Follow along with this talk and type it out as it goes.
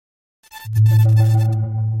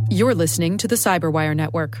You're listening to the Cyberwire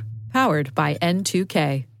Network, powered by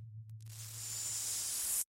N2K.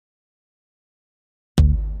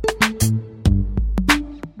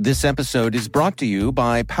 This episode is brought to you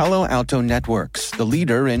by Palo Alto Networks, the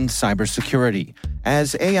leader in cybersecurity.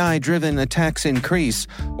 As AI-driven attacks increase,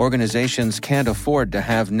 organizations can't afford to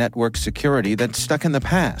have network security that's stuck in the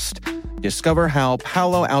past. Discover how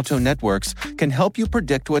Palo Alto Networks can help you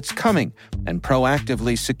predict what's coming and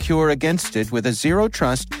proactively secure against it with a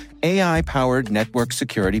zero-trust, AI-powered network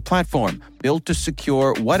security platform built to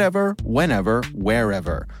secure whatever, whenever,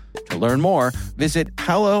 wherever. To learn more, visit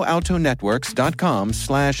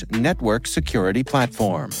paloaltonetworks.com/network security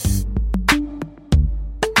platform.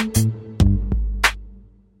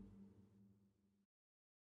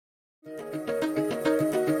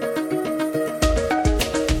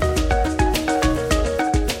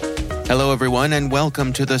 Hello, everyone, and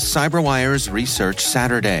welcome to the CyberWire's Research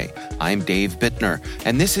Saturday. I'm Dave Bittner,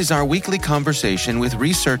 and this is our weekly conversation with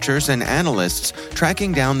researchers and analysts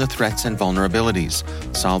tracking down the threats and vulnerabilities,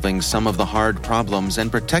 solving some of the hard problems,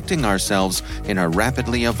 and protecting ourselves in a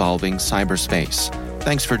rapidly evolving cyberspace.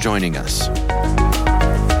 Thanks for joining us.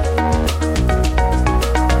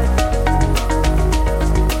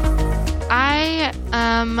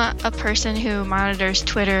 I'm a person who monitors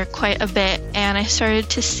Twitter quite a bit, and I started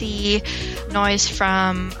to see noise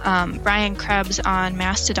from Brian Krebs on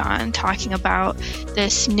Mastodon talking about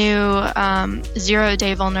this new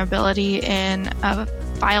zero-day vulnerability in a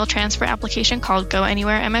file transfer application called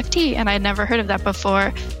GoAnywhere MFT, and I'd never heard of that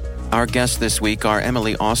before. Our guests this week are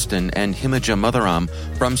Emily Austin and Himija Motharam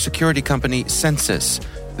from security company Census.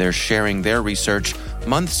 They're sharing their research.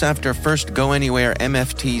 Months after first GoAnywhere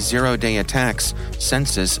MFT zero-day attacks,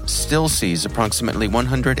 Census still sees approximately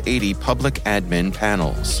 180 public admin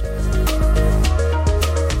panels.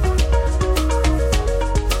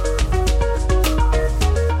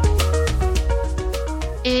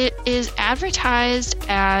 It is advertised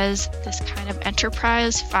as this kind of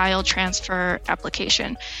enterprise file transfer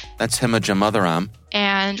application. That's Himija Motharam.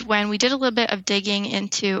 And when we did a little bit of digging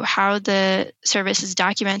into how the service is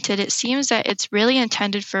documented, it seems that it's really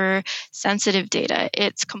intended for sensitive data.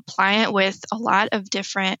 It's compliant with a lot of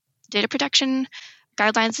different data protection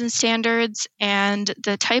guidelines and standards, and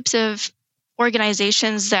the types of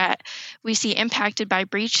organizations that we see impacted by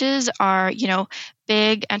breaches are,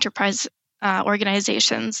 big enterprise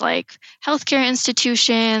organizations like healthcare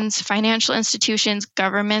institutions, financial institutions,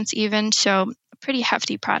 governments even. So a pretty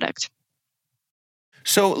hefty product.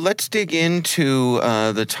 So let's dig into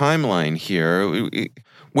the timeline here.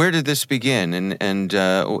 Where did this begin? And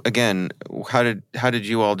again, how did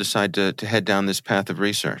you all decide to head down this path of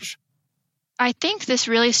research? I think this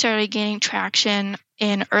really started gaining traction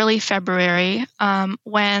in early February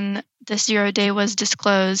when the zero-day was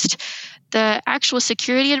disclosed. The actual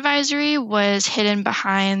security advisory was hidden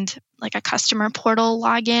behind like a customer portal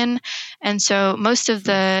login, and so most of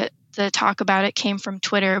the talk about it came from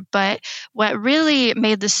Twitter. But what really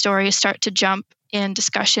made the story start to jump in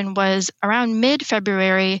discussion was around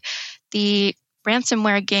mid-February, the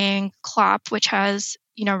ransomware gang Clop, which has,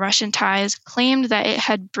 Russian ties, claimed that it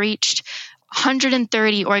had breached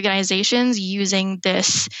 130 organizations using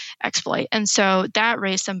this exploit. And so that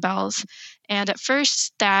raised some bells. And at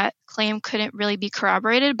first, that claim couldn't really be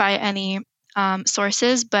corroborated by any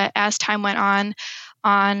sources. But as time went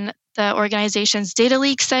on the organization's data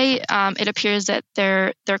leak site, it appears that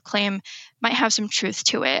their claim might have some truth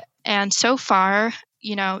to it. And so far,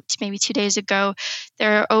 maybe 2 days ago,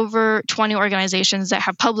 there are over 20 organizations that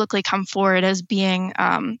have publicly come forward as being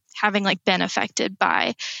having been affected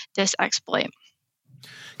by this exploit.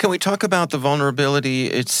 Can we talk about the vulnerability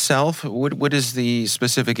itself? What is the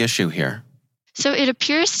specific issue here? So it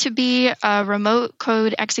appears to be a remote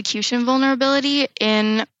code execution vulnerability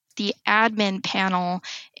in the admin panel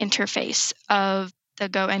interface of the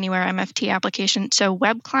GoAnywhere MFT application. So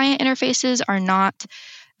web client interfaces are not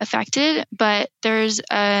affected, but there's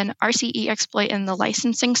an RCE exploit in the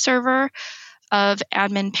licensing server of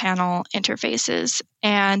admin panel interfaces.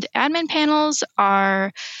 And admin panels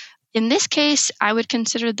are, in this case, I would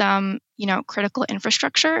consider them, critical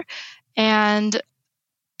infrastructure. And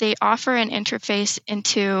they offer an interface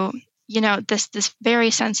into, this very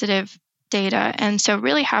sensitive data, and so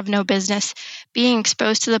really have no business being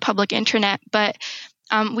exposed to the public internet. But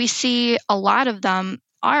we see a lot of them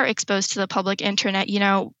are exposed to the public internet,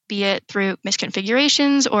 be it through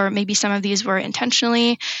misconfigurations, or maybe some of these were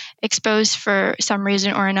intentionally exposed for some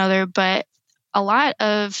reason or another. But a lot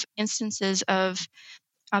of instances of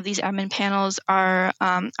these admin panels are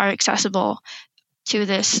accessible to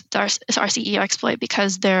this RCE exploit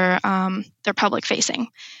because they're public facing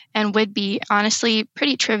and would be honestly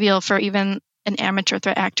pretty trivial for even an amateur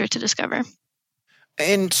threat actor to discover.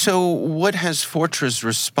 And so what has Fortra's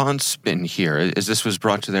response been here as this was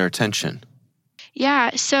brought to their attention?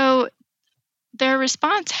 Yeah, so their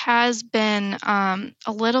response has been a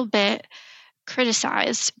little bit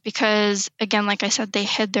criticized because, again, like I said, they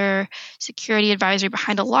hid their security advisory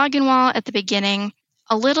behind a login wall at the beginning.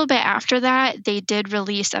 A little bit after that, they did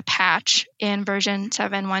release a patch in version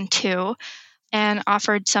 7.1.2 and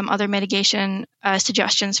offered some other mitigation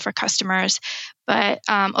suggestions for customers. But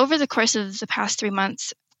over the course of the past 3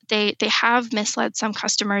 months, they have misled some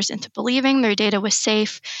customers into believing their data was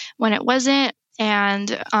safe when it wasn't.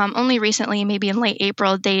 And only recently, maybe in late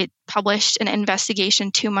April, they published an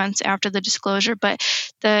investigation 2 months after the disclosure. But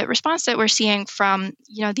the response that we're seeing from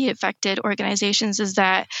the affected organizations is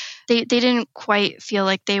that they didn't quite feel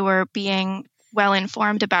like they were being well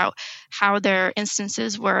informed about how their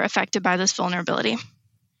instances were affected by this vulnerability.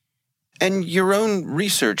 And your own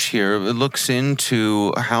research here looks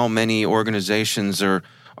into how many organizations are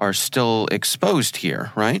still exposed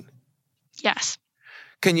here, right? Yes.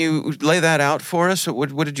 Can you lay that out for us?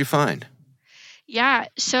 What did you find? Yeah.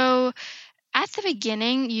 So at the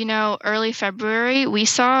beginning, early February, we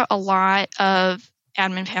saw a lot of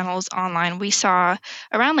admin panels online. We saw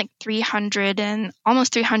around 300 and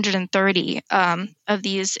almost 330 of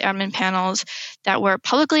these admin panels that were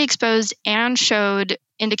publicly exposed and showed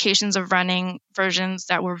indications of running versions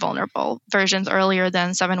that were vulnerable, versions earlier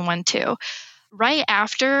than 7.1.2. Right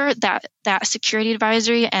after that security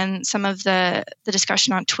advisory and some of the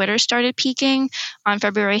discussion on Twitter started peaking on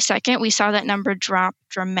February 2nd, we saw that number drop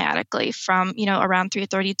dramatically from, around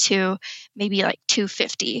 330 to maybe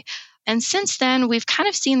 250. And since then, we've kind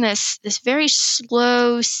of seen this very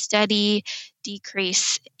slow, steady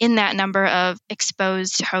decrease in that number of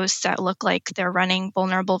exposed hosts that look like they're running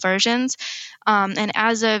vulnerable versions. And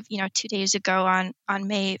as of 2 days ago on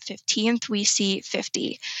May 15th, we see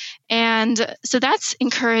 50. And so that's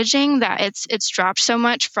encouraging that it's dropped so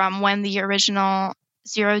much from when the original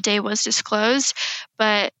 0 day was disclosed.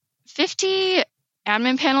 But 50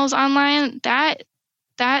 admin panels online, that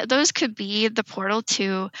those could be the portal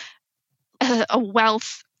to a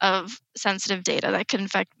wealth of sensitive data that could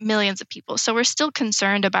infect millions of people. So we're still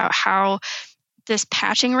concerned about how this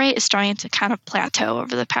patching rate is starting to kind of plateau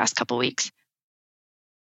over the past couple weeks.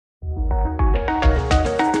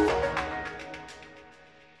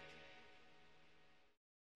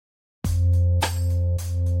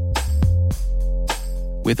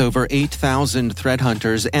 With over 8,000 threat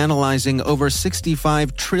hunters analyzing over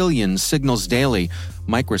 65 trillion signals daily,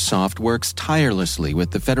 Microsoft works tirelessly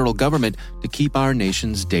with the federal government to keep our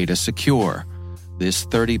nation's data secure. This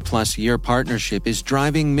 30-plus year partnership is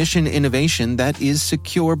driving mission innovation that is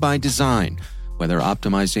secure by design. Whether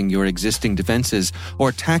optimizing your existing defenses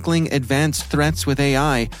or tackling advanced threats with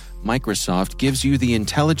AI, Microsoft gives you the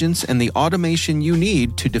intelligence and the automation you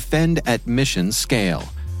need to defend at mission scale.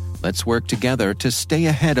 Let's work together to stay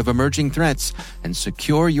ahead of emerging threats and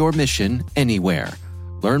secure your mission anywhere.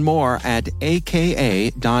 Learn more at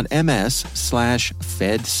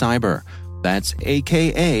aka.ms/fedcyber. That's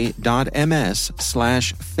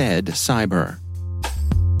aka.ms/fedcyber.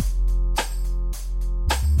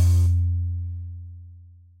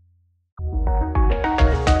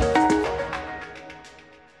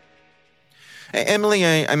 Emily,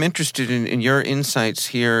 I'm interested in your insights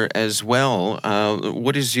here as well.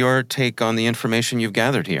 What is your take on the information you've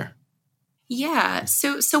gathered here? Yeah.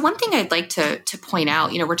 So one thing I'd like to point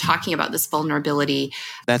out, we're talking about this vulnerability.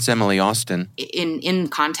 That's Emily Austin. In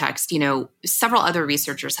context, several other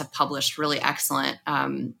researchers have published really excellent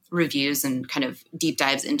reviews and kind of deep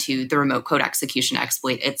dives into the remote code execution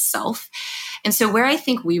exploit itself. And so where I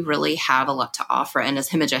think we really have a lot to offer, and as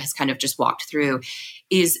Himija has kind of just walked through,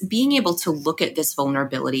 is being able to look at this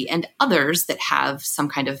vulnerability and others that have some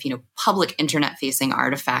kind of, public internet-facing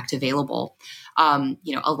artifact available, a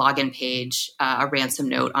login page, a ransom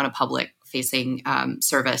note on a public-facing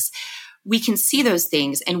service. We can see those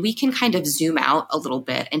things and we can kind of zoom out a little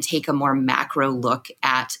bit and take a more macro look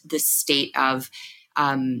at the state of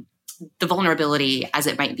the vulnerability as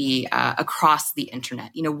it might be across the internet.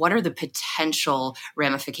 What are the potential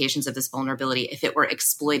ramifications of this vulnerability if it were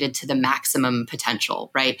exploited to the maximum potential,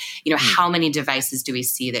 right? How many devices do we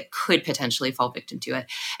see that could potentially fall victim to it?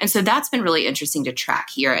 And so that's been really interesting to track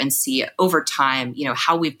here and see over time,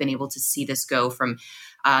 how we've been able to see this go from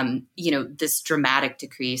this dramatic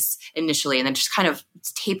decrease initially, and then just kind of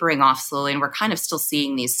tapering off slowly. And we're kind of still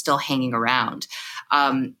seeing these still hanging around.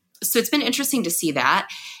 So it's been interesting to see that.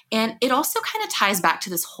 And it also kind of ties back to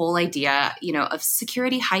this whole idea, of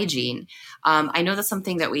security hygiene. I know that's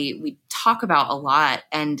something that we talk about a lot,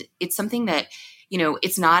 and it's something that,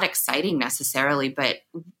 it's not exciting necessarily, but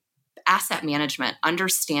asset management,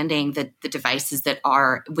 understanding the devices that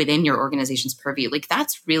are within your organization's purview, like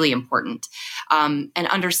that's really important. And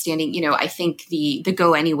understanding, I think the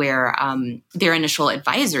GoAnywhere, their initial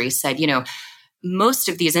advisory said, most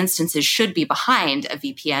of these instances should be behind a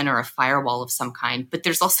VPN or a firewall of some kind. But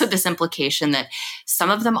there's also this implication that some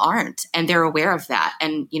of them aren't, and they're aware of that.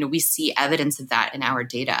 And, we see evidence of that in our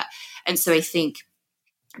data. And so I think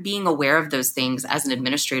being aware of those things as an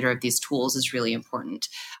administrator of these tools is really important.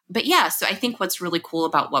 But yeah, so I think what's really cool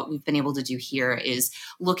about what we've been able to do here is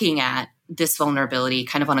looking at this vulnerability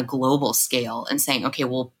kind of on a global scale and saying, okay,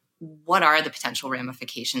 well, what are the potential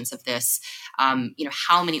ramifications of this?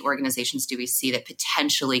 How many organizations do we see that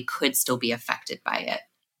potentially could still be affected by it?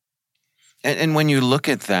 And when you look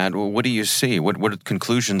at that, what do you see? What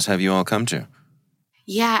conclusions have you all come to?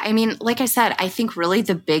 Yeah, I mean, like I said, I think really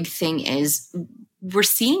the big thing is we're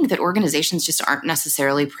seeing that organizations just aren't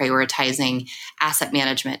necessarily prioritizing asset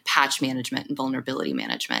management, patch management, and vulnerability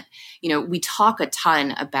management. We talk a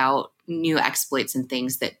ton about new exploits and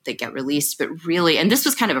things that get released, but really, and this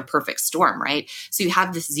was kind of a perfect storm, right? So you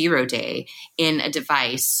have this 0 day in a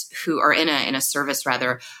device or in a service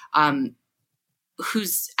rather,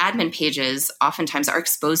 whose admin pages oftentimes are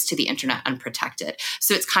exposed to the internet unprotected.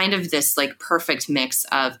 So it's kind of this like perfect mix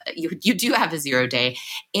of you do have a 0 day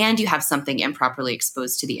and you have something improperly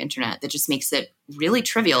exposed to the internet that just makes it really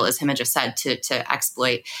trivial, as Hima just said, to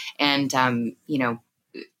exploit and,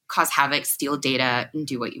 cause havoc, steal data, and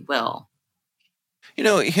do what you will.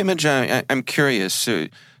 Himaj, I'm curious.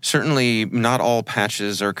 Certainly not all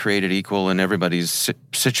patches are created equal, and everybody's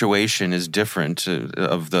situation is different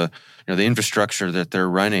of the infrastructure that they're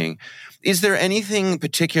running. Is there anything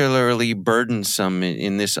particularly burdensome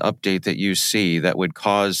in this update that you see that would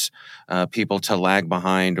cause people to lag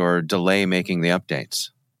behind or delay making the updates?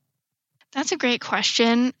 That's a great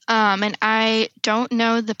question. And I don't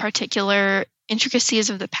know the particular intricacies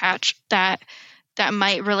of the patch that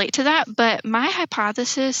might relate to that. But my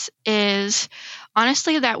hypothesis is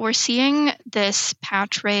honestly that we're seeing this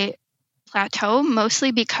patch rate plateau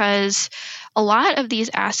mostly because a lot of these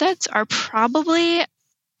assets are probably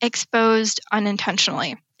exposed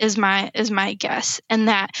unintentionally is my guess. And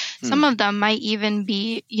that some of them might even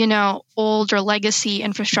be, old or legacy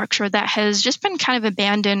infrastructure that has just been kind of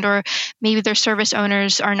abandoned, or maybe their service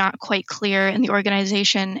owners are not quite clear in the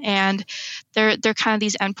organization. And they're kind of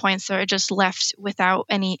these endpoints that are just left without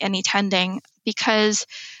any tending, because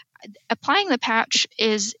applying the patch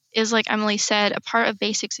is like Emily said, a part of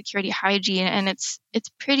basic security hygiene. And it's a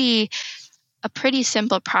pretty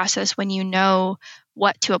simple process when you know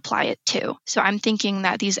what to apply it to. So I'm thinking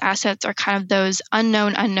that these assets are kind of those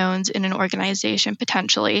unknown unknowns in an organization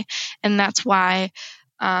potentially. And that's why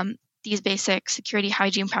these basic security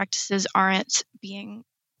hygiene practices aren't being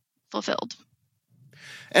fulfilled.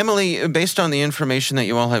 Emily, based on the information that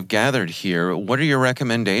you all have gathered here, what are your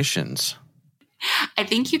recommendations? I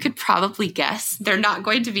think you could probably guess they're not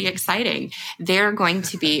going to be exciting. They're going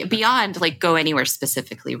to be beyond like GoAnywhere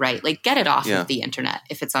specifically, right? Like get it off of the internet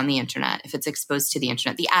if it's on the internet, if it's exposed to the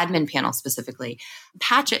internet, the admin panel specifically,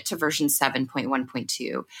 patch it to version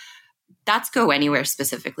 7.1.2. That's GoAnywhere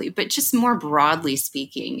specifically. But just more broadly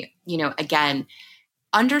speaking, again,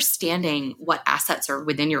 understanding what assets are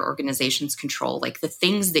within your organization's control, like the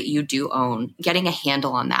things that you do own, getting a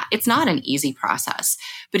handle on that. It's not an easy process,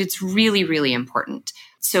 but it's really, really important.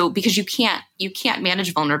 So because you can't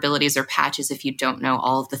manage vulnerabilities or patches if you don't know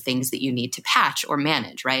all of the things that you need to patch or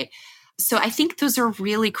manage, right? So I think those are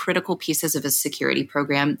really critical pieces of a security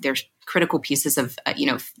program. They're critical pieces of,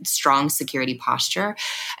 strong security posture.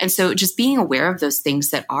 And so just being aware of those things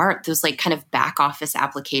that are those like kind of back office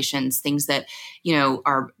applications, things that,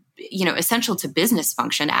 are, essential to business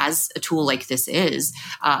function as a tool like this is,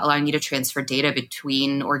 allowing you to transfer data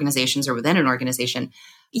between organizations or within an organization.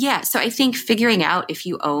 Yeah. So I think figuring out if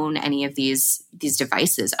you own any of these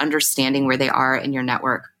devices, understanding where they are in your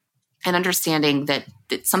network, and understanding that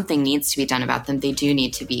something needs to be done about them. They do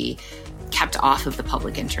need to be kept off of the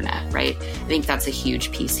public internet, right? I think that's a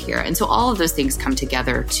huge piece here. And so all of those things come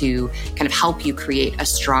together to kind of help you create a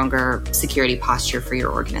stronger security posture for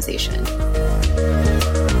your organization.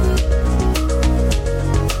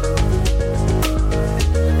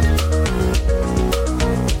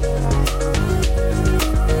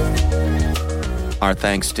 Our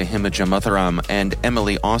thanks to Hima Jamatharam and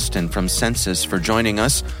Emily Austin from Census for joining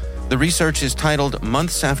us. The research is titled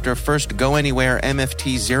Months After First GoAnywhere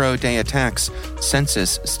MFT Zero-Day Attacks,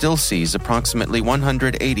 Census Still Sees Approximately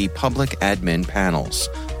 180 Public Admin Panels.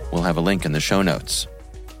 We'll have a link in the show notes.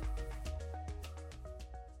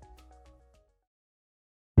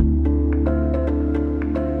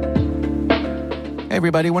 Hey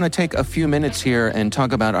everybody, I want to take a few minutes here and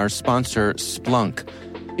talk about our sponsor, Splunk.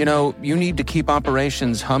 You know, you need to keep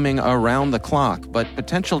operations humming around the clock, but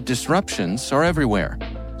potential disruptions are everywhere.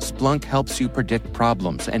 Splunk helps you predict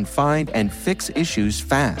problems and find and fix issues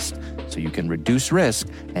fast, so you can reduce risk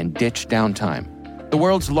and ditch downtime. The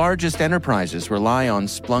world's largest enterprises rely on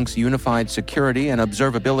Splunk's unified security and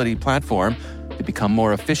observability platform to become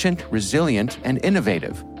more efficient, resilient, and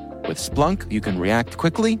innovative. With Splunk, you can react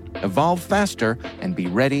quickly, evolve faster, and be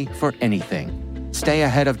ready for anything. Stay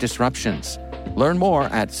ahead of disruptions. Learn more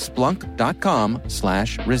at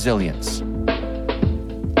splunk.com/resilience.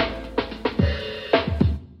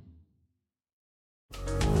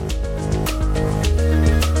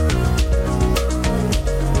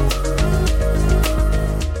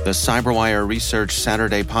 The CyberWire Research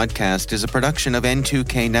Saturday podcast is a production of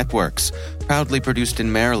N2K Networks, proudly produced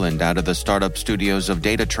in Maryland out of the startup studios of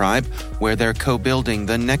Data Tribe, where they're co-building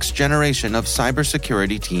the next generation of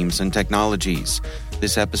cybersecurity teams and technologies.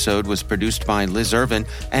 This episode was produced by Liz Irvin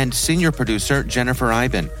and senior producer Jennifer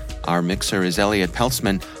Iben. Our mixer is Elliot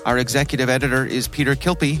Peltzman, our executive editor is Peter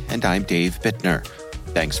Kilpie, and I'm Dave Bittner.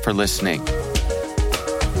 Thanks for listening.